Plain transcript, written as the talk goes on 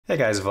Hey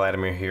guys,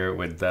 Vladimir here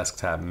with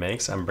Desktop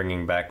Makes. I'm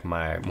bringing back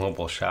my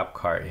mobile shop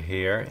cart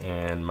here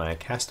and my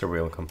caster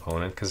wheel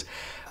component because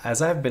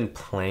as I've been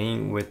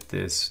playing with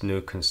this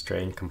new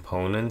constraint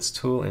components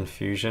tool in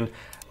Fusion,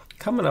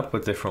 coming up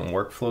with different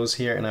workflows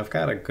here, and I've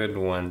got a good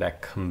one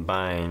that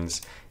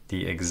combines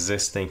the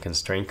existing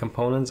constraint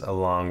components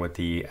along with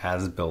the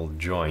as-built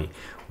joint,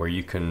 where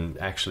you can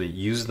actually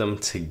use them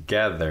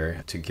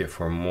together to get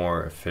for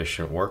more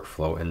efficient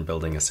workflow in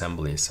building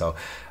assembly. So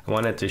I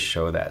wanted to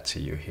show that to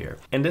you here.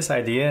 And this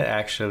idea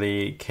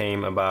actually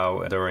came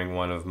about during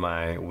one of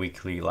my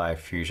weekly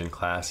live Fusion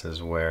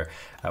classes where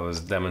I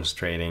was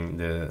demonstrating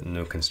the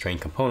new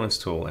constraint components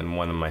tool, and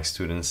one of my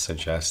students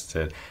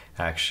suggested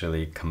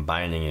actually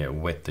combining it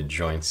with the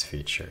joints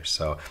feature.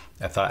 So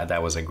I thought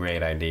that was a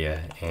great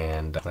idea,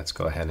 and let's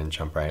go ahead and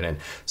jump right in.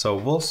 So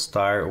we'll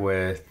start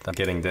with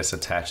getting this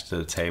attached to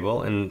the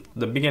table, and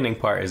the beginning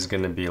part is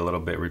going to be a little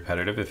bit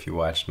repetitive if you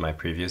watched my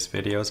previous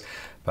videos,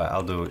 but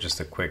I'll do just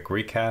a quick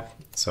recap.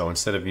 So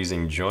instead of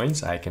using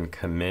joints, I can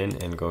come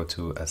in and go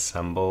to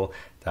assemble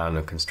down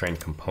to constraint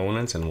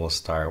components, and we'll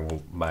start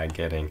by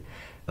getting,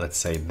 let's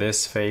say,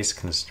 this face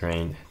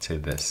constraint to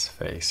this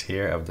face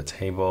here of the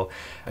table.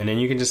 And then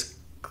you can just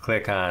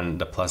click on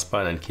the plus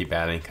button and keep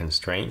adding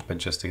constraint, but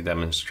just to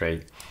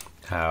demonstrate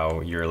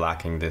how you're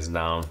locking this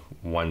down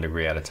 1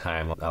 degree at a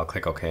time, I'll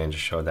click OK and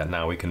just show that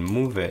now we can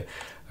move it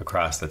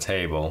across the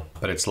table,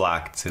 but it's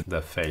locked to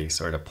the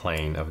face or the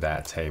plane of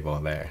that table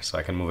there. So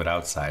I can move it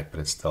outside, but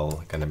it's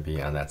still going to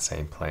be on that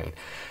same plane.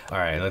 All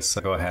right, let's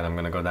go ahead. I'm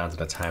going to go down to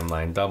the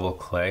timeline, double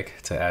click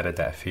to edit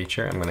that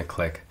feature. I'm going to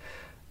click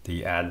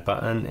the add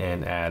button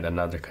and add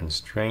another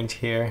constraint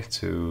here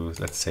to,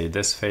 let's say,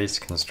 this face,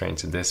 constraint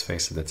to this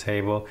face of the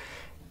table.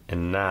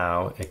 And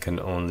now it can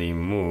only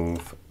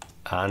move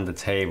on the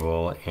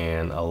table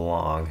and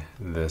along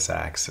this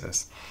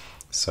axis.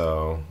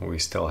 So we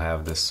still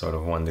have this sort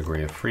of 1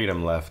 degree of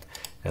freedom left.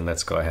 And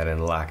let's go ahead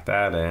and lock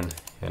that in.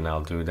 And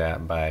I'll do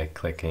that by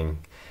clicking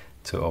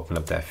to open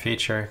up that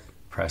feature,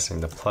 pressing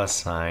the plus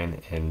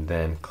sign, and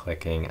then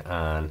clicking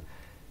on,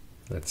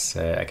 let's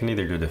say, I can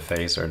either do the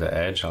face or the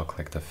edge. I'll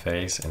click the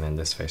face and then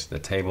this face of the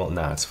table.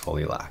 Now it's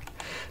fully locked.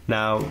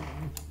 Now,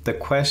 the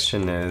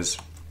question is,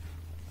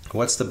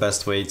 what's the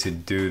best way to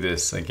do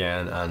this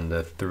again on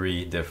the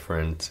 3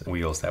 different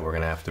wheels that we're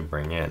gonna have to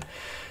bring in?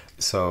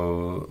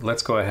 So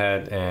let's go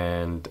ahead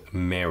and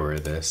mirror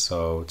this.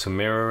 So to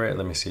mirror it,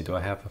 let me see, do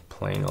I have a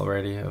plane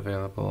already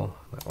available?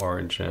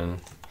 Origin.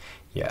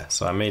 Yeah,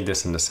 so I made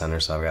this in the center,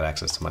 so I've got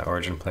access to my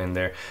origin plane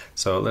there.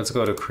 So let's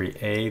go to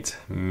create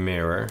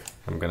mirror.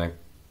 I'm gonna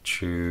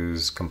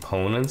choose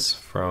components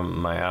from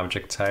my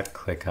object type,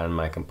 click on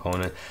my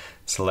component,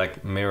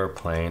 select mirror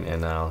plane,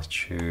 and I'll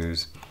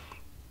choose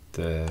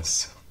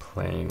this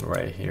plane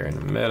right here in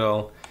the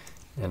middle,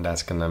 and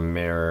that's gonna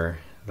mirror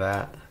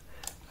that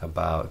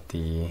about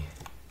the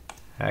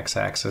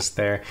x-axis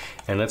there.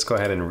 And let's go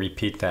ahead and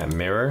repeat that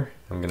mirror.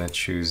 I'm gonna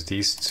choose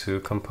these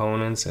 2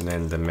 components, and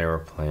then the mirror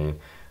plane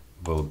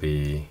will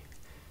be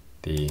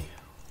the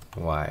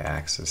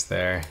y-axis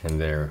there,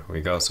 and there we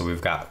go. So we've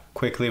got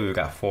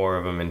 4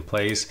 of them in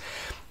place.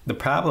 The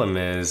problem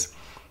is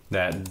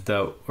that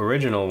the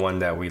original one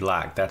that we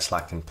locked, that's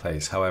locked in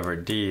place. However,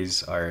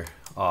 these are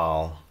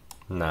all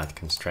not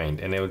constrained,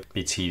 and it would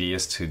be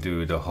tedious to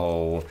do the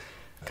whole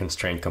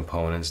constraint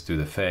components, do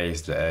the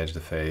face, the edge,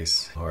 the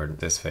face, or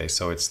this face.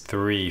 So it's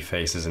 3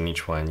 faces in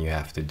each one you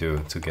have to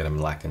do to get them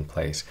locked in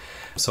place.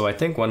 So I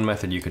think one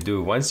method you could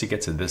do, once you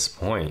get to this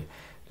point,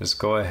 just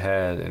go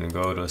ahead and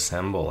go to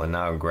assemble and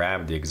now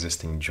grab the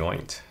existing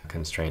joint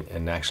constraint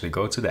and actually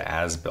go to the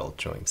as-built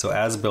joint. So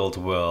as-built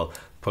will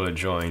put a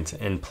joint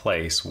in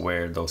place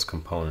where those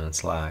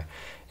components lie.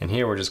 And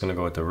here we're just gonna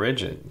go with the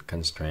rigid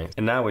constraint.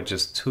 And now with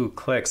just 2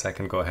 clicks, I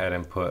can go ahead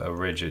and put a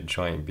rigid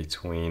joint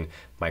between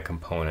my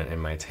component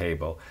and my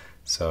table.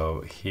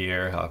 So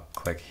here, I'll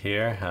click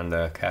here on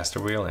the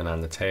caster wheel and on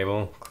the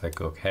table,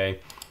 click OK.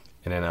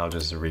 And then I'll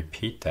just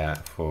repeat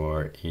that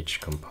for each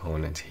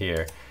component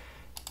here.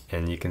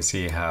 And you can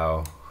see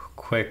how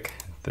quick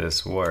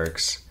this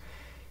works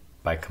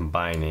by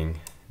combining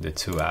the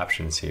 2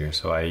 options here.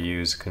 So I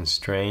use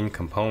constrain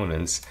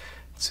components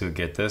to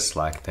get this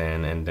locked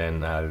in, and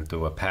then I'll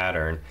do a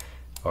pattern,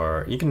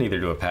 or you can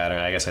either do a pattern,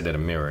 I guess I did a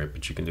mirror,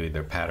 but you can do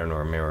either pattern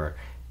or a mirror,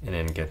 and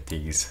then get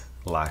these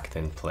locked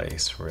in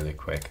place really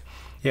quick.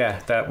 Yeah,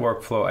 that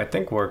workflow I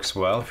think works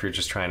well if you're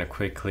just trying to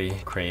quickly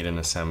create an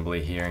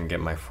assembly here and get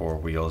my 4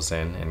 wheels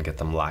in and get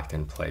them locked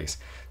in place.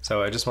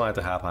 So I just wanted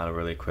to hop on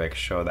really quick,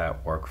 show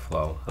that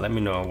workflow. Let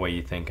me know what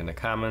you think in the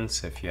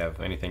comments, if you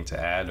have anything to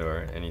add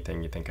or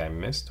anything you think I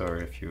missed, or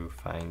if you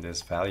find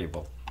this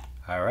valuable.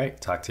 All right,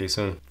 talk to you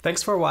soon.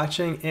 Thanks for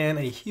watching, and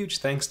a huge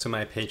thanks to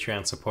my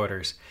Patreon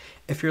supporters.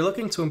 If you're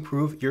looking to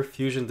improve your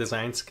Fusion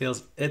design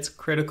skills, it's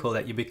critical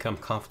that you become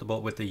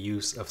comfortable with the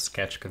use of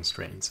sketch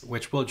constraints,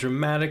 which will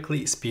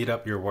dramatically speed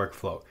up your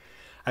workflow.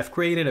 I've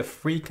created a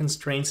free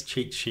constraints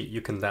cheat sheet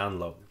you can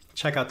download.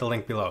 Check out the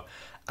link below.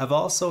 I've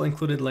also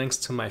included links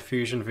to my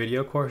Fusion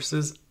video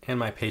courses and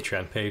my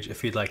Patreon page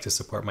if you'd like to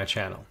support my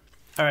channel.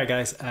 All right,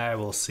 guys, I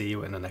will see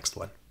you in the next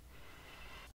one.